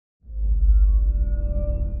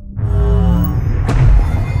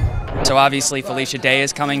So obviously Felicia Day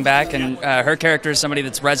is coming back, and her character is somebody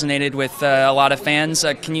that's resonated with a lot of fans.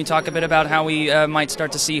 Can you talk a bit about how we might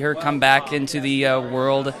start to see her come back into the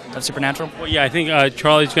world of Supernatural? Well, yeah, I think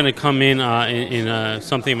Charlie's going to come in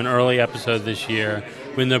something of an early episode this year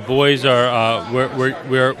when the boys are.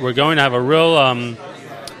 We're going to have a real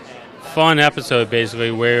fun episode,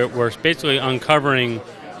 basically, where we're basically uncovering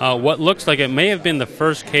what looks like it may have been the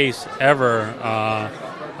first case ever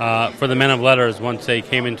for the Men of Letters once they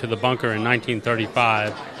came into the bunker in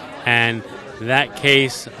 1935. And that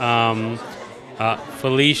case,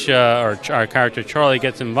 Felicia, or our character Charlie,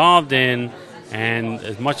 gets involved in, and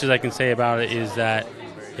as much as I can say about it is that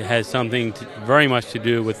it has something very much to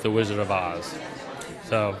do with the Wizard of Oz.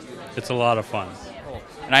 So it's a lot of fun.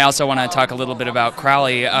 And I also want to talk a little bit about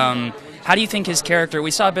Crowley. How do you think his character,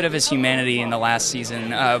 we saw a bit of his humanity in the last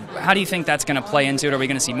season, how do you think that's going to play into it? Are we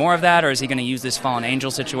going to see more of that, or is he going to use this fallen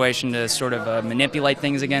angel situation to sort of manipulate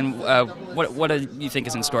things again? What do you think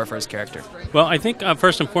is in store for his character? Well, I think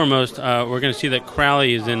first and foremost, we're going to see that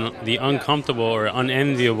Crowley is in the uncomfortable or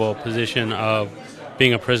unenviable position of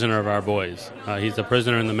being a prisoner of our boys. He's a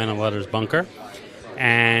prisoner in the Men of Letters bunker,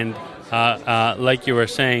 and like you were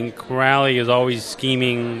saying, Crowley is always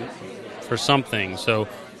scheming for something. So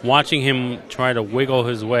watching him try to wiggle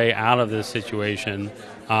his way out of this situation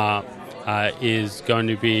is going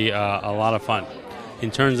to be a lot of fun. In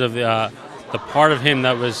terms of the part of him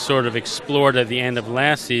that was sort of explored at the end of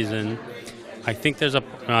last season, I think there's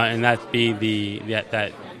and that be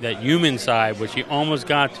that human side, which he almost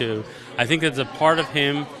got to. I think there's a part of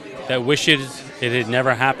him that wishes it had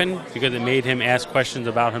never happened because it made him ask questions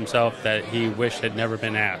about himself that he wished had never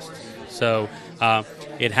been asked. So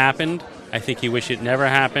it happened. I think he wished it never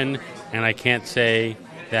happened, and I can't say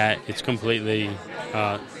that it's completely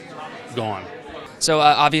gone. So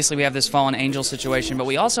obviously we have this fallen angel situation, but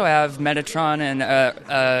we also have Metatron and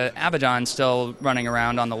Abaddon still running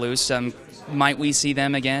around on the loose. Might we see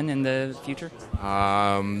them again in the future?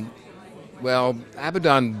 Well,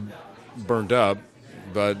 Abaddon burnt up,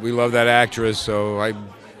 but we love that actress, so I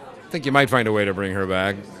think you might find a way to bring her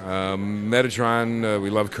back. Metatron, we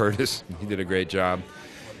love Curtis. He did a great job.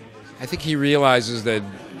 I think he realizes that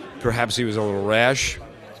perhaps he was a little rash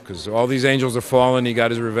because all these angels are fallen. He got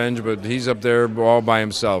his revenge, but he's up there all by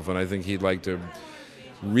himself, and I think he'd like to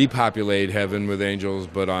repopulate heaven with angels,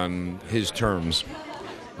 but on his terms.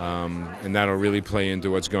 And that'll really play into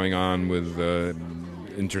what's going on with the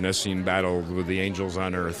internecine battle with the angels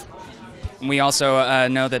on Earth. We also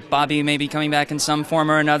know that Bobby may be coming back in some form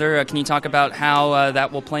or another. Can you talk about how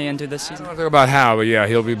that will play into this season? I don't know about how, but yeah,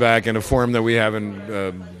 he'll be back in a form that we haven't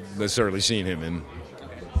necessarily seen him in.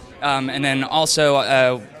 And then also,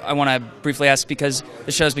 I want to briefly ask, because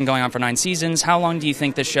the show's been going on for 9 seasons, how long do you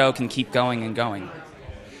think the show can keep going and going?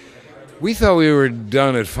 We thought we were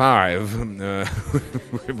done at 5.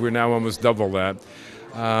 We're now almost double that.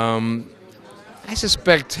 I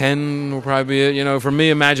suspect 10 will probably be it. You know, for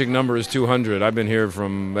me, a magic number is 200. I've been here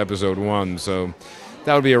from episode 1, so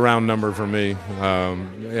that would be a round number for me. You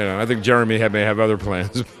know, I think Jeremy may have other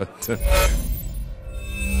plans, but.